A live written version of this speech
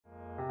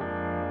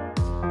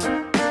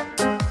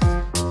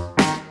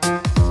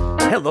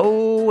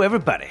Hello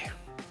everybody,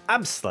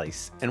 I'm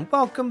Slice and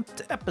welcome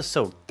to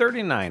episode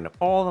 39 of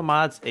All the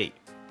Mods 8.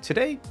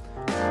 Today,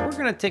 we're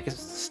going to take a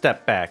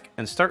step back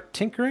and start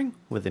tinkering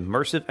with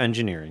immersive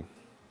engineering.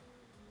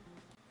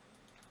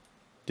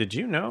 Did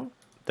you know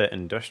that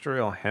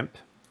industrial hemp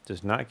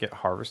does not get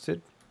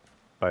harvested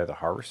by the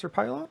harvester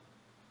pilot?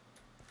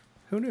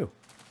 Who knew?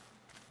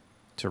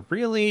 To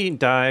really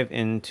dive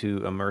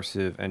into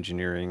immersive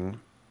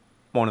engineering,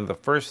 one of the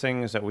first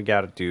things that we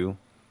got to do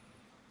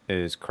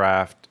is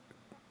craft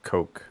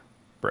coke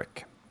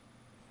brick.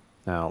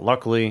 Now,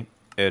 luckily,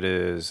 it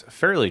is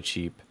fairly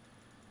cheap,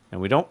 and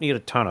we don't need a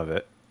ton of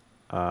it.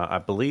 I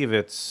believe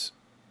it's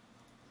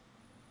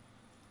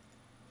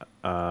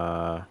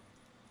that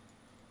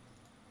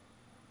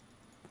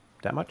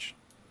much?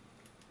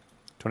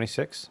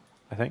 26,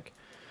 I think.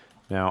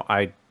 Now,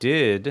 I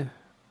did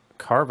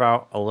carve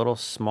out a little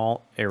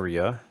small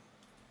area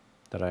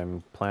that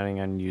I'm planning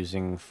on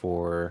using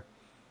for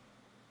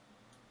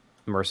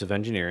immersive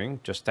engineering,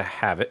 just to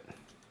have it.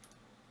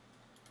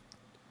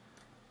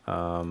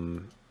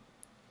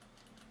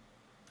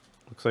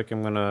 Looks like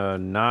I'm gonna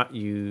not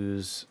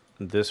use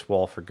this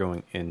wall for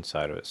going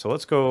inside of it. So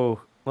let's go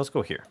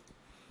here.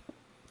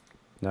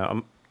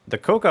 Now, the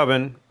coke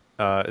oven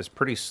is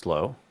pretty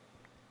slow,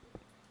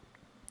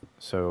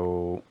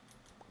 so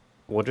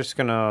we're just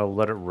gonna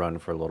let it run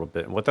for a little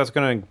bit. And what that's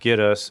gonna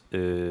get us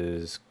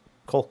is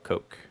coal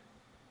coke.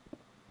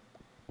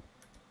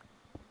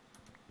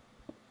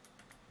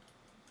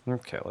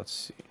 Okay, let's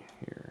see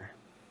here.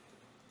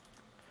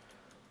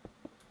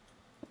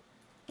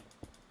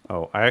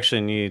 Oh, I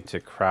actually need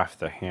to craft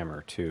the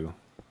hammer too.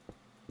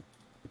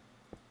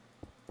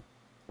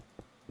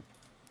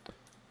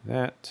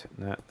 That.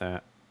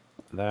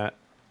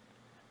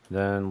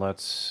 Then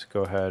let's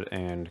go ahead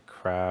and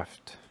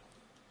craft.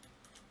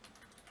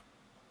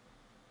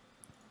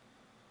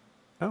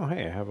 Oh,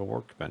 hey, I have a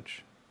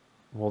workbench.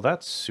 Well,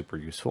 that's super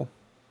useful.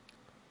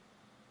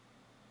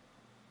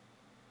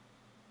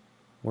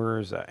 Where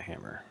is that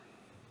hammer?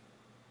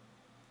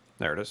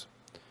 There it is.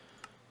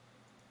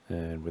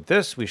 And with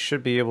this, we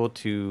should be able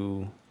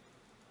to...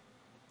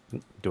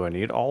 Do I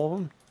need all of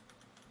them?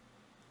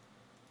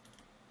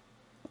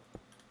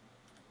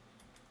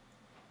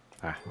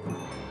 Ah,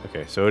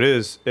 okay, so it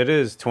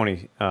is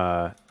 27.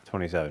 All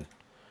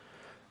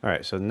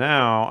right, so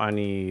now I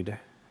need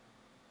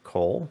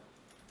coal.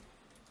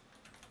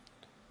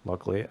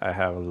 Luckily, I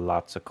have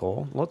lots of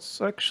coal.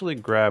 Let's actually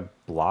grab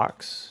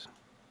blocks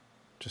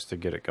just to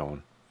get it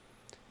going.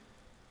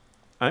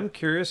 I'm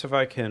curious if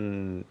I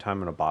can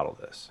time in a bottle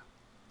this.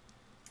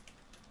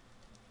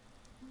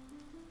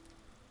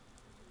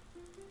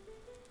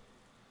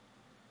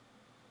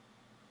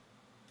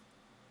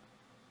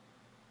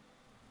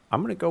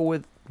 I'm going to go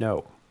with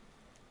no.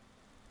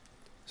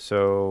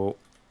 So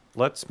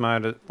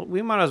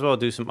we might as well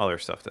do some other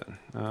stuff then.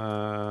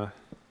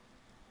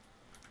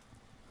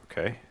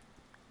 Okay.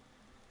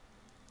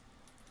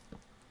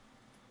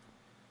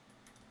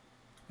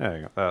 There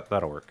you go.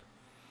 That'll work.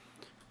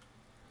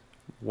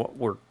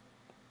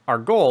 Our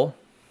goal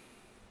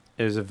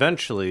is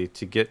eventually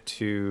to get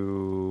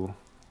to,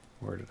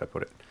 where did I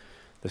put it?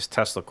 This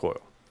Tesla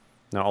coil.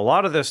 Now, a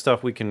lot of this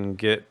stuff we can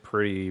get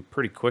pretty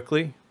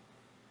quickly.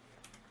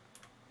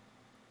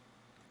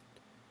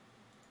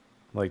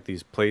 Like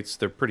these plates,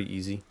 they're pretty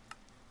easy.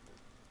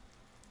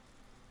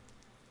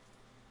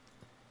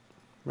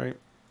 Right?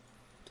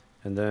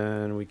 And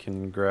then we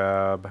can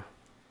grab,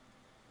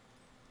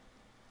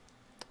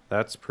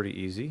 that's pretty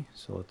easy.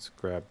 So let's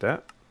grab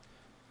that.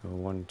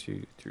 1,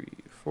 2, 3,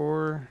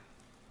 4.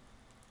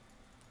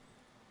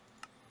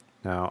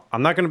 Now,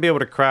 I'm not going to be able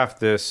to craft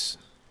this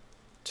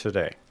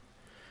today.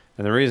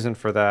 And the reason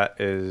for that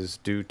is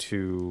due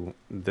to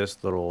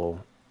this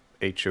little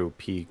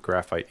HOP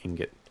graphite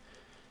ingot.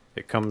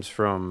 It comes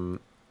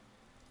from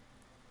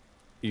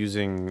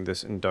using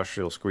this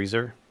industrial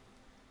squeezer,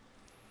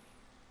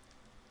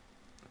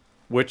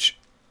 which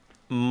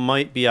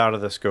might be out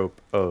of the scope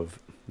of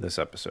this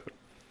episode.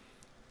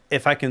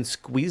 If I can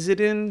squeeze it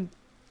in,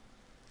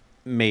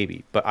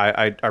 maybe, but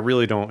I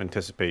really don't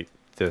anticipate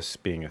this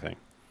being a thing.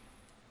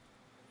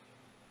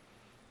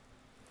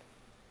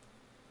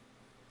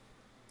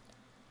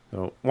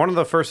 So one of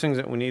the first things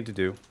that we need to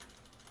do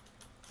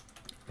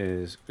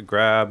is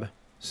grab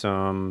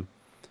some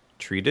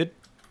treated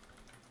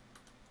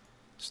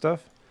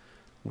stuff,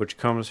 which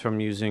comes from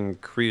using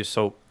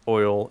creosote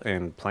oil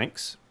and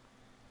planks,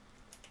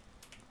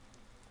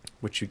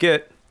 which you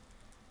get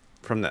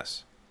from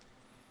this.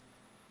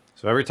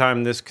 So every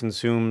time this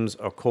consumes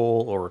a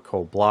coal or a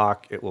coal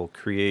block, it will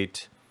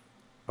create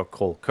a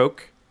coal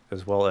coke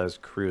as well as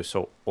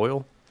creosote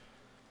oil,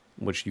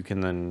 which you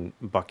can then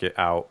bucket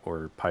out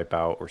or pipe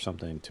out or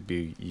something to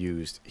be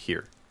used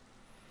here.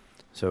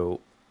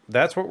 So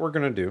that's what we're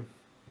going to do.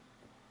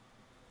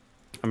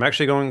 I'm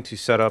actually going to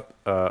set up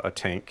a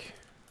tank.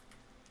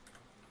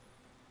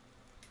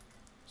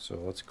 So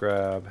let's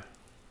grab...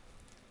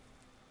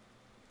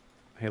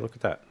 Hey, look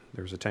at that.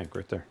 There's a tank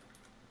right there.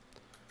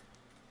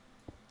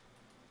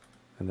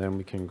 And then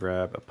we can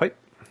grab a pipe.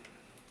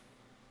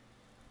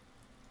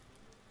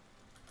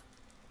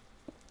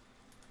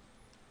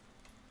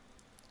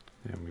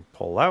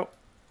 pull out.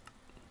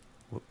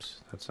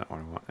 Whoops, that's not what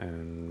I want.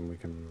 And we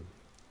can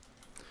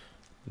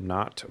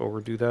not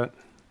overdo that.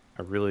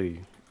 I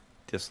really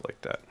dislike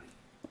that.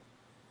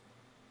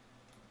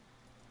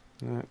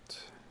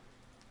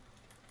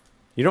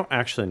 You don't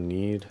actually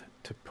need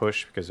to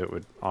push because it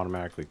would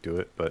automatically do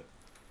it, but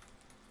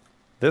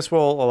this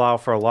will allow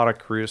for a lot of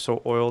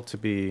creosote oil to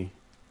be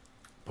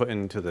put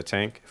into the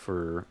tank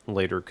for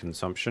later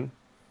consumption.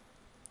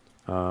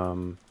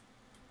 I'm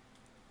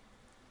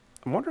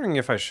wondering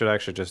if I should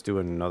actually just do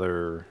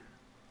another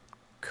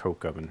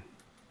coke oven.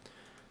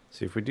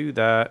 See, if we do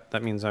that,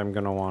 that means I'm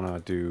going to want to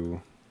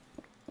do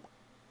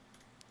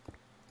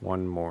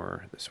one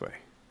more this way.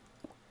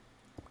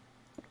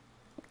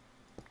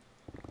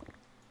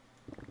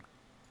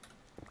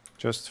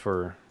 Just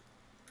for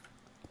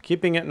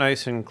keeping it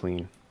nice and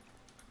clean.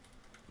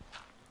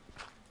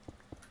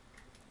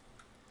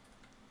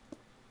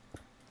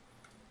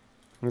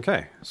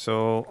 Okay,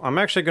 so I'm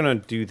actually going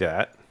to do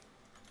that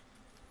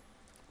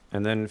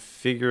and then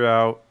figure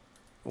out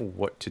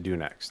what to do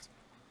next.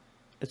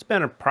 It's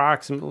been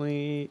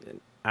approximately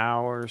an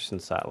hour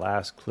since that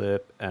last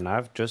clip, and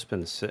I've just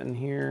been sitting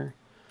here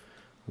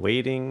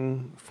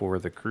waiting for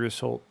the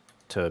creosote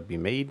to be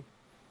made.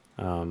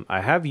 I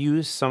have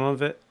used some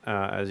of it.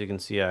 As you can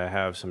see, I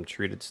have some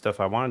treated stuff.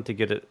 I wanted to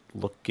get it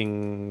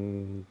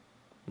looking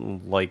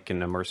like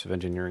an immersive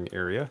engineering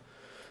area.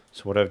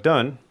 So what I've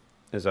done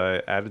is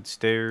I added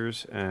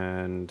stairs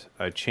and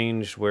I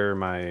changed where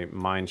my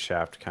mine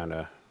shaft kind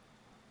of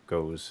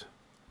goes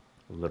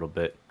a little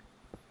bit.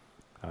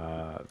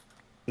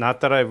 Not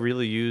that I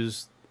really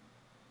use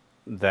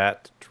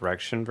that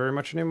direction very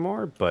much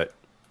anymore, but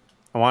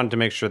I wanted to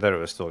make sure that it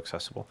was still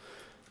accessible.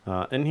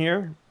 In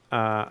here,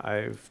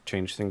 I've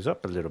changed things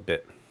up a little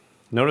bit.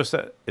 Notice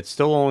that it's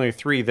still only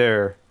 3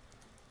 there,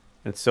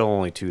 and it's still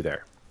only 2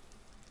 there.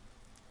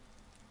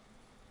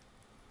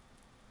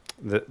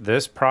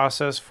 This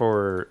process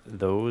for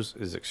those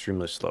is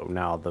extremely slow.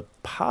 Now, the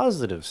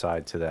positive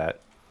side to that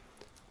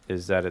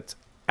is that it's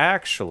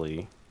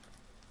actually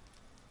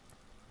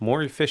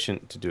more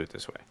efficient to do it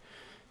this way,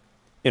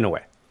 in a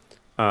way.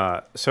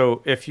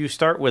 So if you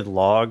start with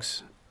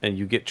logs and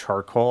you get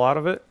charcoal out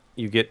of it,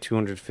 you get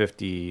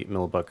 250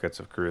 millibuckets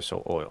of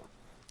creosote oil.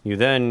 You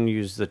then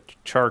use the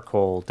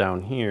charcoal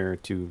down here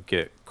to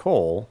get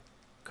coke,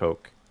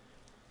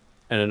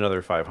 and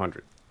another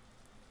 500.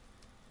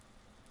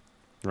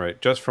 Right,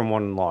 just from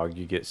one log,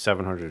 you get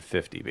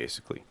 750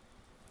 basically.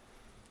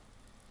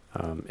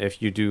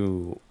 If you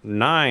do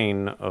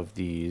 9 of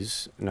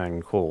these,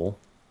 9 coal,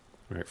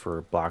 right, for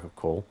a block of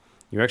coal,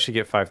 you actually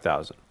get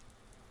 5,000.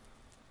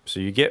 So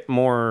you get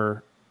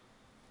more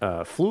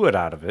fluid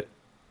out of it,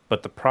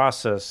 but the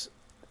process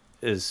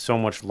is so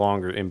much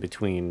longer in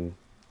between,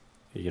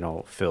 you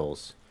know,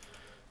 fills.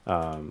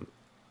 But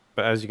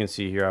as you can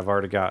see here, I've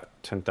already got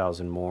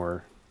 10,000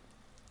 more.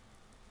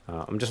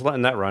 I'm just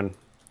letting that run.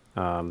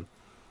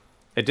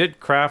 It did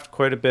craft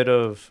quite a bit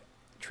of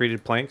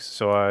treated planks,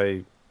 so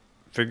I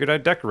figured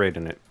I'd decorate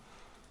in it.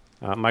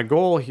 My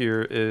goal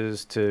here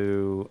is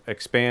to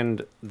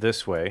expand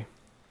this way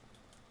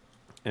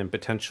and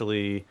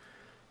potentially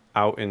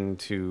out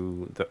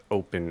into the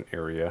open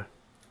area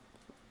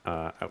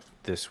out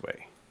this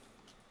way.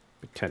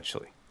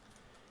 Potentially.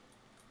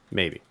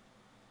 Maybe.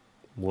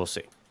 We'll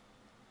see.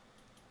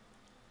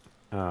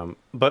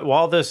 But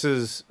while this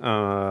is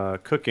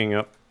cooking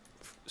up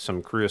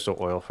some creosote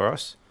oil for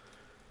us,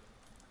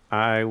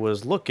 I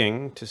was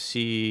looking to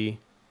see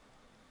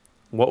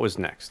what was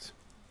next.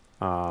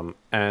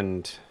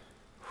 And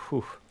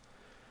whew,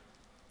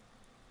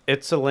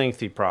 it's a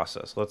lengthy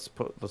process. Let's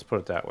put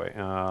it that way.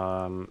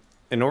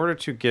 In order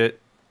to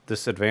get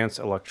this advanced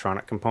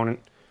electronic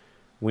component,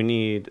 we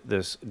need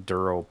this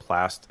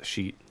duroplast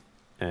sheet,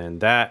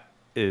 and that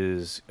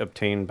is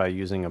obtained by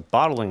using a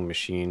bottling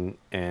machine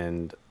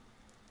and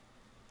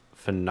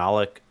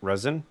phenolic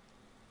resin.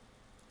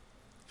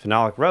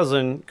 Phenolic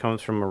resin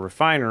comes from a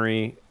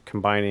refinery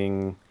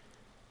combining,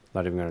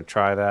 not even going to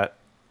try that,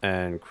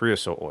 and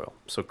creosote oil.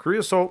 So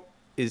creosote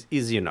is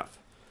easy enough.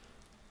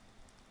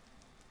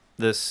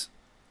 This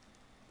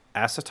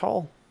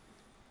acetal,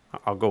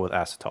 I'll go with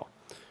acetal,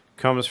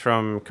 comes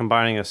from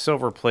combining a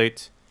silver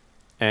plate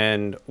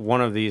and one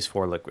of these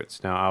 4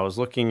 liquids. Now, I was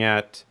looking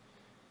at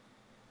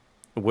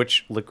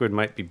which liquid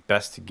might be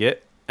best to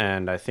get,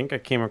 and I think I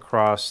came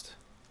across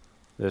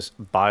this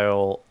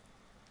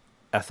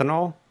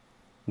bioethanol,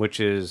 which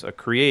is a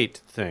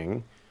create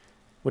thing,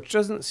 which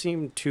doesn't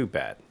seem too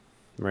bad,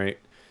 right?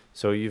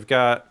 So you've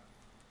got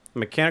a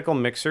mechanical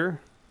mixer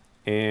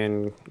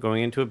and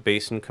going into a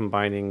basin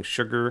combining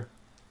sugar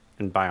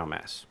and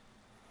biomass.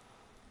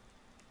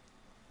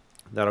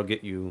 That'll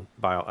get you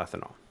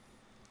bioethanol.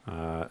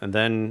 And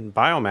then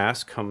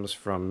biomass comes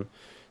from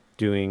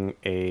doing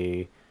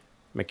a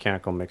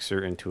mechanical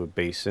mixer into a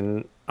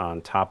basin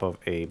on top of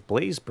a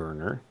blaze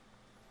burner,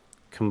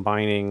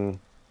 combining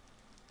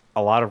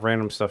a lot of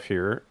random stuff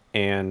here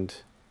and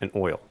an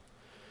oil.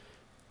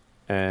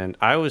 And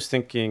I was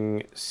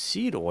thinking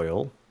seed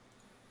oil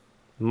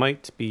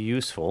might be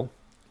useful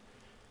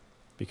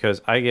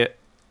because I get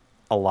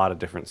a lot of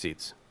different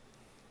seeds.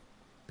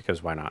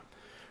 Because why not?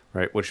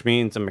 Right? Which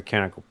means a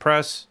mechanical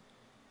press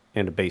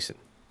and a basin.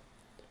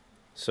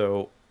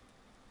 So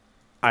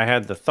I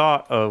had the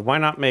thought of why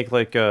not make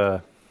like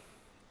an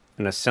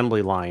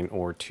assembly line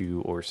or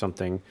two or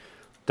something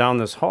down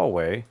this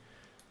hallway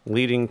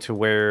leading to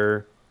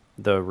where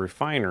the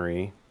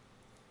refinery,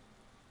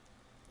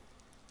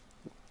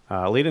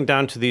 leading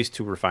down to these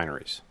two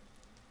refineries.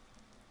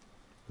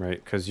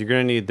 Right? Because you're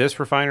going to need this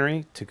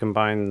refinery to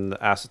combine the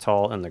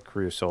acetal and the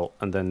creosote,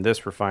 and then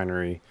this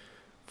refinery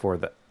for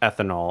the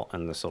ethanol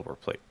and the silver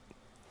plate.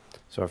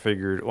 So I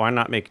figured, why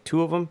not make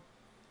two of them?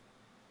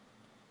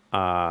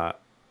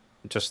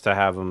 Just to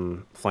have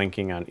them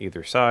flanking on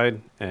either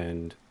side,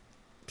 and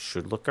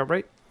should look all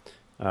right.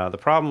 The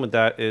problem with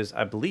that is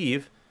I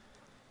believe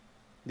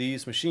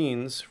these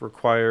machines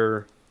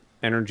require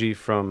energy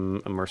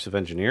from immersive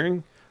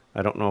engineering.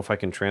 I don't know if I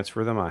can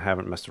transfer them. I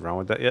haven't messed around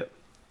with that yet.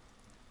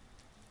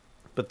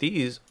 But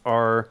these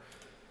are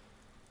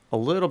a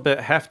little bit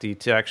hefty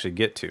to actually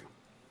get to.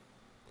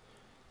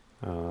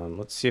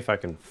 Let's see if I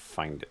can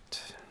find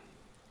it.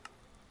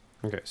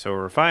 Okay, so a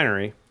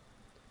refinery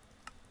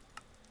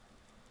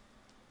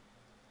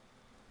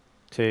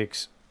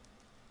takes,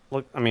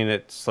 look, I mean,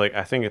 it's like,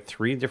 I think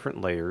 3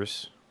 different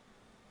layers.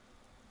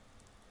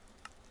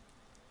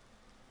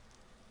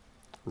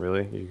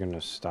 Really? You're going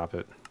to stop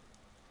it?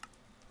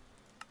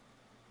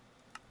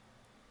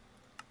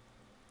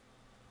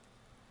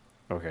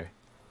 Okay.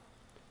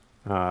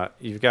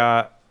 You've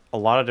got a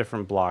lot of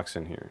different blocks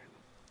in here.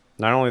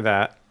 Not only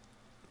that,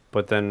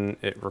 but then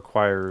it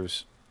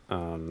requires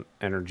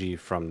energy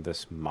from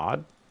this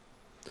mod.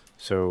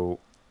 So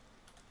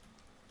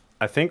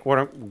I think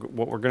what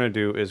we're going to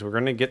do is we're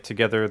going to get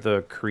together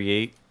the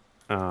create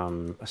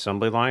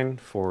assembly line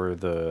for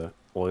the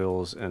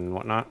oils and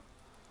whatnot.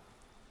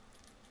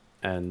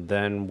 And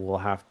then we'll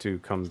have to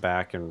come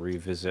back and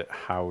revisit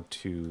how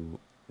to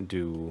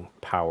do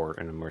power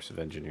in immersive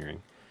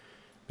engineering.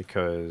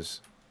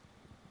 Because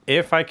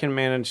if I can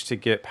manage to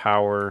get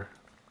power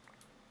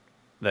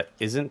that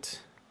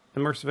isn't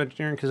immersive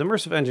engineering, because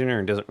immersive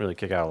engineering doesn't really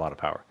kick out a lot of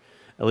power,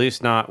 at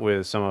least not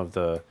with some of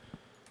the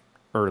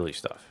early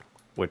stuff,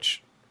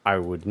 which I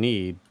would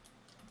need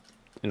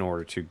in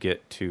order to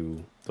get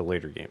to the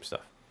later game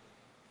stuff.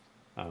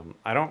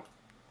 I don't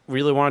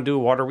really want to do a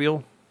water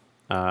wheel.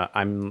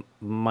 I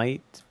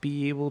might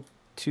be able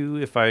to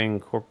if I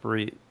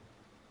incorporate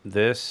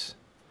this,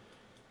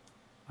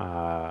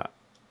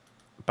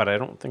 but I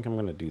don't think I'm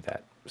going to do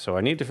that. So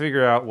I need to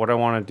figure out what I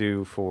want to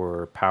do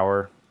for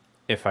power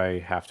if I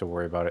have to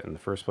worry about it in the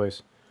first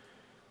place.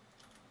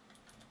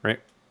 Right?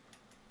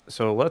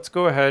 So let's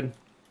go ahead.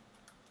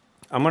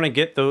 I'm going to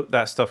get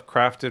that stuff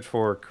crafted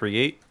for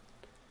create,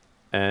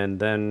 and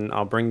then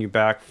I'll bring you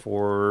back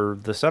for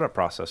the setup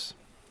process.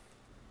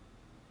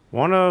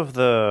 One of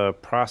the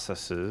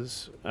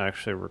processes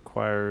actually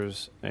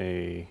requires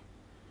a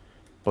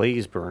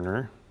blaze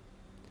burner.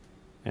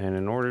 And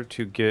in order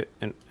to get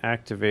an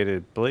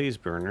activated blaze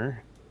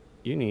burner,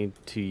 you need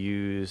to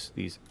use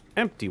these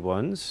empty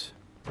ones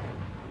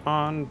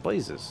on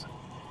blazes.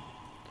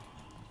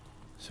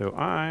 So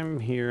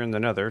I'm here in the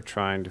nether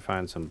trying to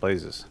find some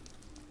blazes.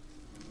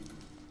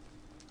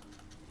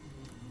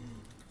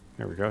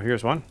 There we go.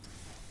 Here's one.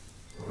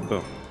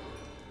 Boom.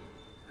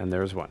 And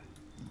there's one.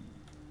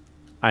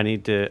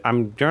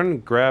 I'm going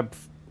to grab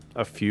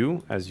a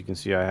few. As you can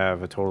see, I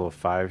have a total of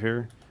 5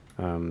 here.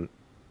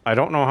 I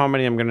don't know how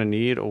many I'm going to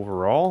need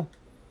overall,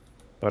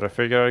 but I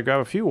figured I'd grab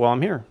a few while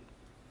I'm here.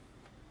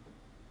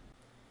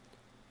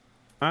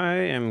 I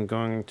am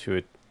going to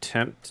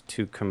attempt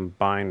to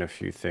combine a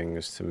few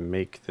things to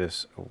make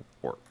this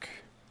work.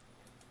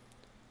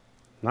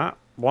 Not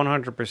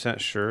 100%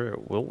 sure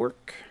it will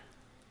work,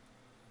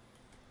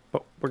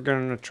 but we're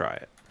going to try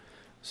it.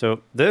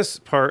 So this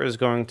part is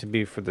going to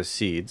be for the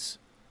seeds,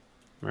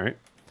 right?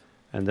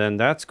 And then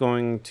that's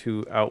going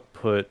to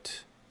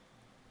output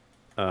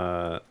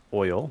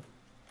oil.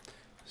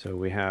 So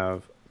we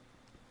have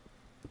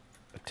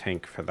a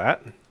tank for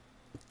that.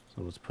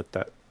 So let's put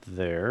that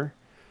there.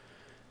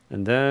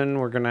 And then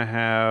we're going to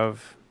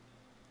have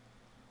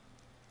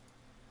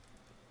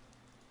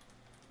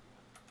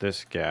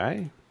this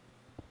guy.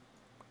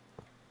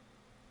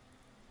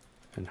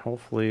 And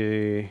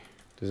hopefully,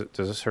 does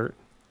this hurt?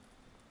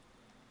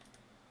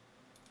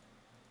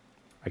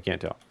 I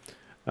can't tell.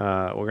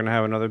 We're going to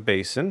have another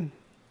basin.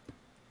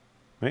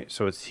 Right?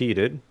 So it's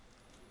heated.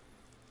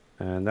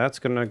 And that's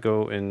going to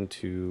go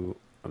into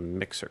a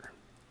mixer.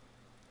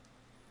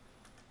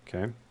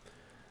 Okay.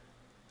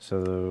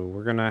 So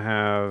we're going to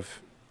have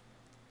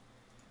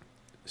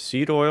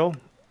seed oil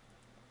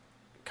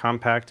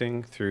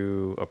compacting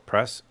through a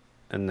press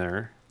in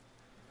there,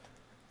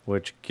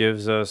 which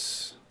gives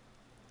us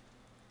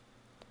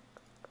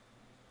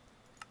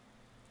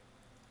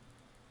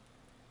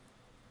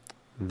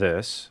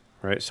this,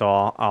 right?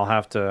 So I'll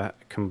have to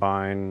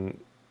combine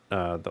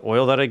the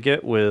oil that I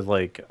get with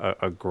like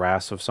a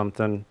grass of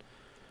something.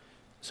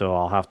 So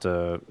I'll have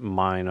to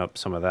mine up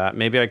some of that.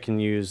 Maybe I can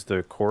use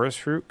the chorus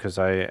fruit because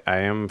I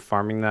am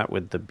farming that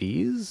with the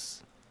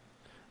bees.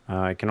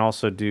 I can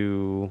also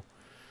do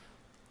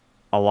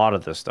a lot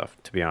of this stuff,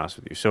 to be honest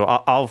with you. So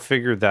I'll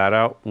figure that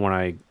out when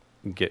I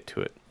get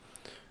to it.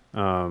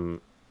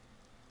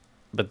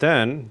 But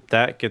then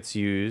that gets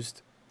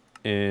used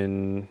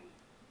in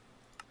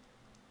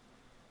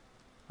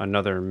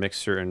another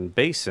mixer and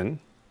basin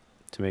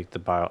to make the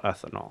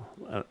bioethanol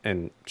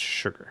and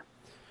sugar.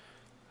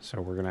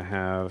 So we're going to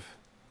have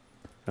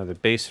another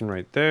basin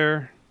right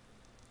there.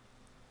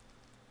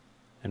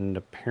 And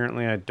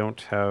apparently I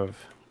don't have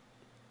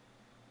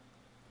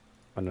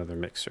another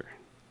mixer.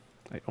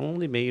 I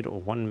only made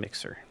one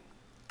mixer.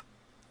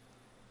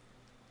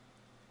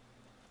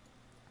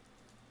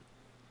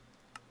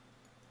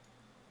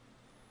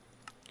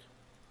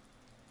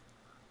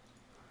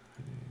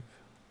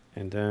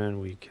 And then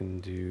we can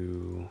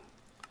do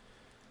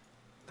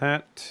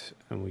that,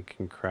 and we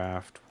can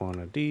craft one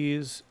of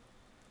these,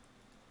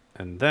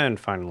 and then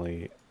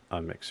finally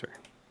a mixer.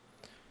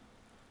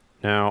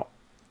 Now,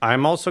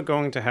 I'm also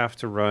going to have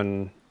to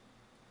run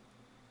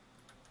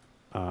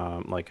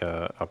like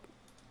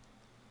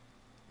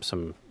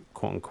some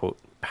quote-unquote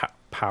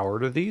power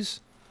to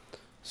these.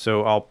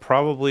 So I'll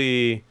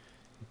probably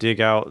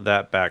dig out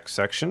that back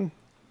section.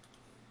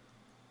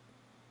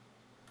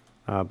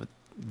 But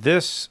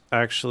this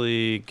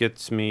actually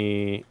gets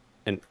me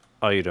an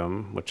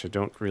item, which I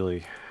don't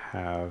really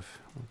have.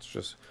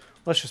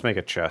 Let's just make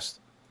a chest,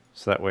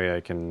 so that way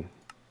I can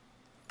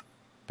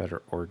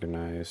better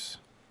organize.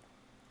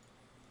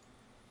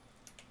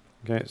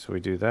 Okay, so we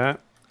do that.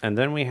 And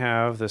then we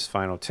have this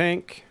final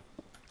tank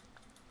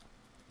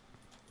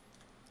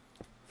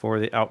for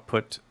the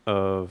output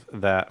of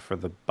that for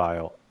the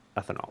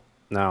bioethanol.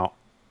 Now,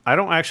 I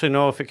don't actually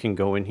know if it can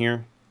go in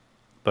here,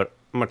 but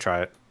I'm gonna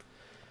try it.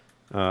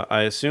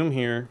 I assume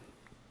here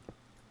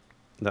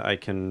that I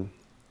can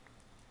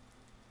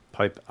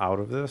pipe out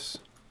of this.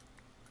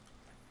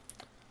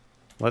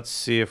 Let's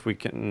see if we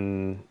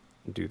can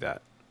do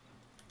that.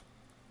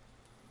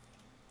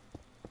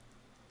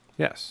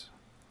 Yes.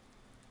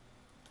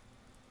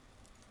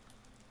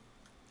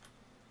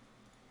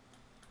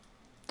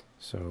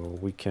 So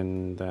we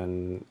can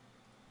then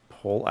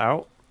pull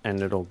out and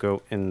it'll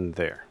go in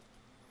there.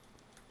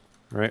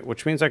 Right,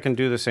 which means I can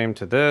do the same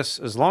to this.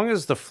 As long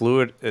as the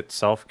fluid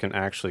itself can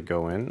actually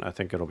go in, I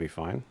think it'll be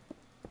fine.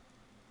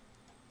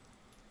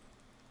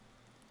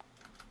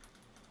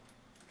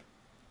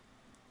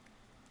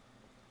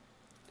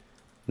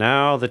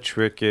 Now the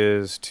trick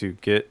is to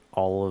get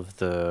all of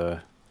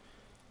the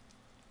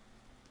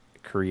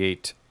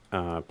create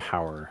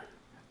power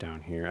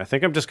down here. I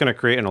think I'm just going to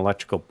create an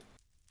electrical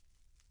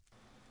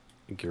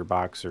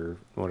gearbox or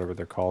whatever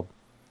they're called.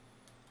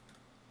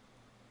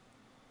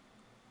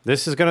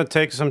 This is going to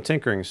take some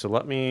tinkering, so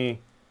let me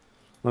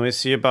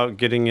see about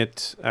getting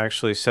it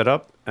actually set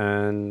up,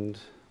 and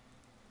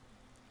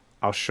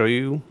I'll show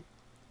you,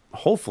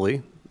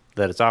 hopefully,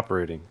 that it's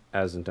operating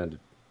as intended.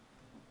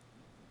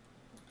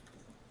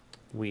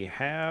 We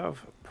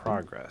have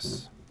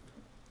progress.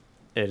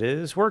 It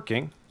is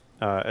working.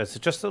 It's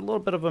just a little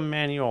bit of a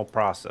manual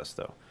process,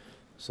 though.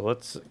 So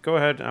let's go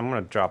ahead. I'm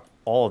going to drop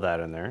all of that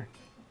in there.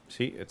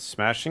 See, it's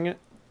smashing it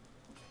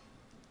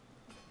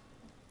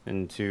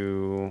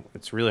into,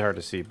 it's really hard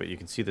to see, but you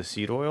can see the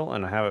seed oil,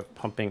 and I have it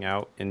pumping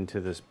out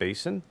into this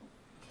basin.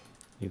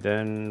 You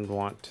then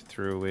want to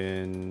throw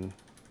in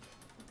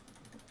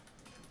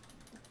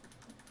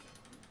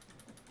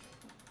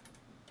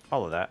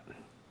all of that,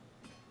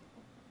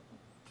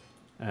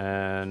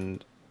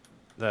 and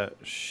that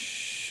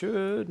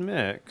should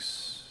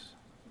mix,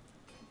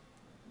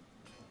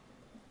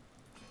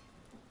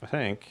 I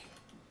think.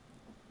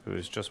 It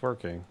was just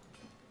working.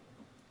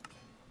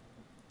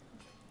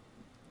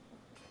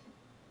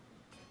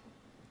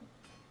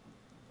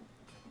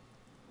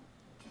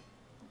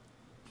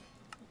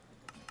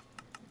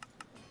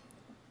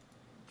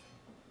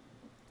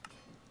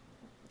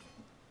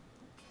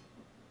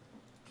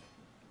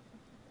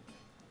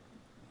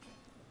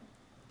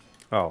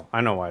 Oh,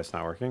 I know why it's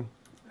not working.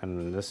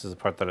 And this is the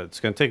part that it's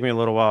going to take me a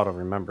little while to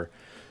remember.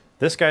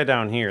 This guy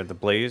down here, the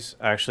blaze,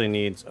 actually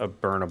needs a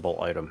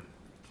burnable item.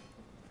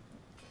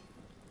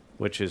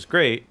 Which is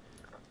great,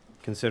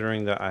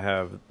 considering that I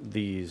have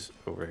these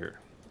over here.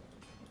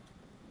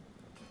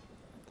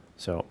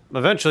 So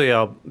eventually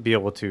I'll be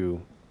able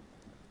to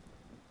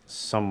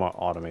somewhat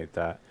automate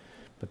that.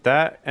 But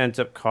that ends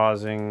up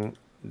causing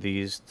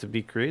these to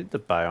be created, the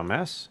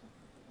biomass,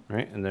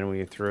 right? And then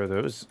we throw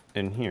those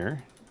in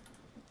here.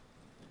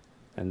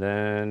 And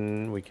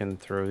then we can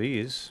throw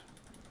these.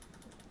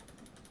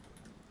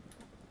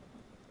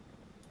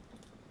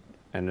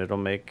 And it'll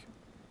make,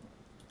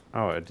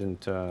 oh, it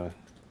didn't,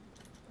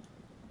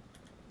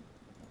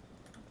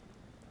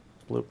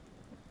 bloop.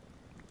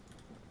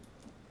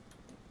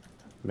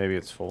 Maybe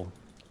it's full.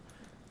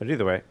 But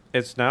either way,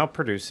 it's now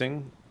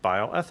producing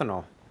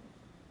bioethanol,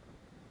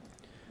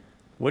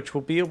 which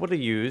we'll be able to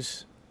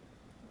use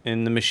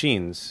in the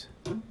machines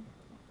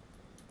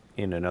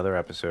in another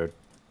episode.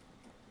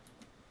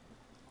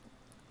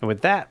 And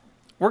with that,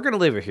 we're going to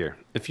leave it here.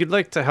 If you'd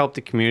like to help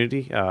the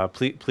community,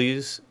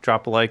 please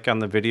drop a like on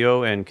the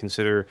video and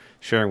consider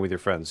sharing with your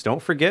friends.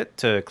 Don't forget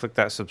to click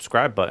that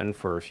subscribe button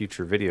for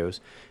future videos.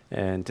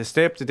 And to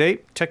stay up to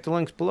date, check the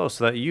links below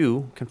so that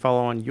you can follow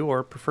on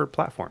your preferred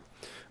platform.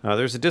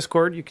 There's a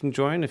Discord you can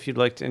join if you'd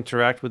like to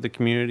interact with the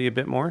community a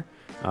bit more.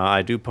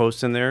 I do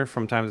post in there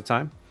from time to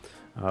time.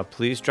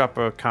 Please drop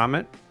a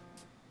comment,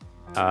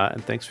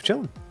 and thanks for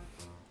chilling.